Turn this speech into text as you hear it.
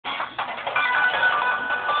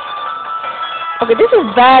Okay, this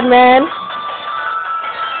is bad, man.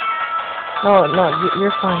 No, no,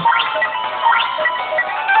 you're fine.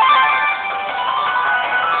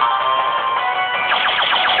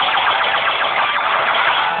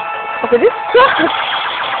 Okay, this sucks.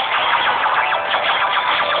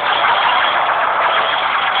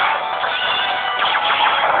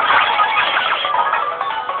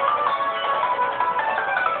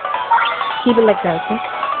 Keep it like that, okay?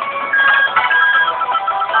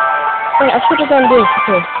 Wait, I should have done this,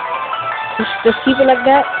 okay. Just keep it like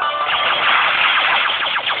that.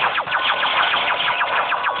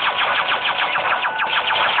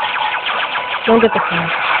 Don't get the phone.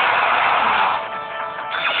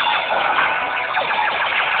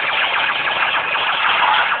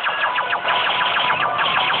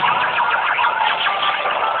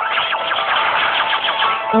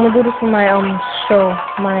 I'm gonna do this for my show,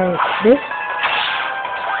 this.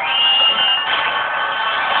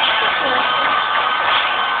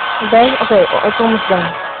 Okay, okay, it's almost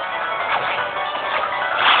done.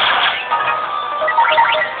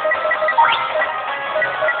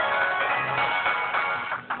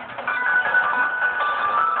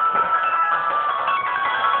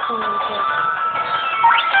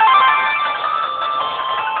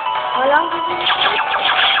 How long did you take?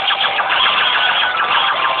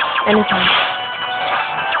 Anytime.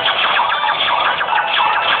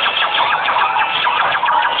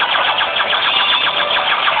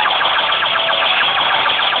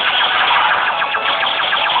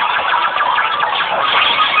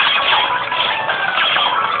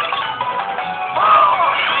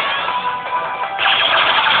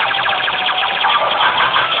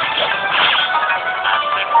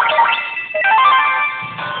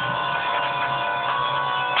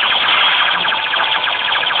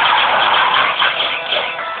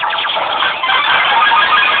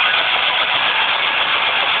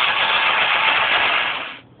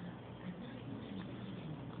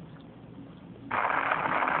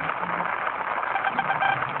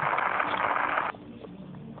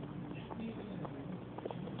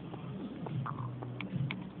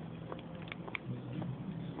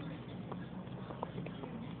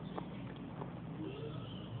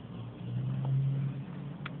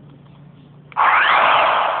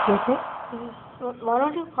 You okay? Why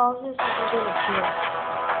don't you pause this and go to the queue?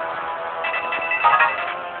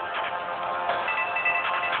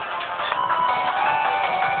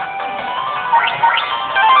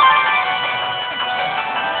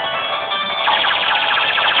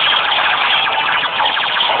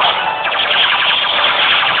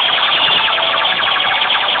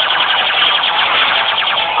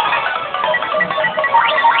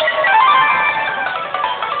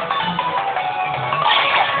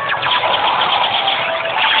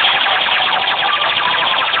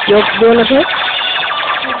 You doing okay?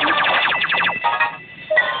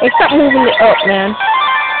 Hey, stop moving it up, man.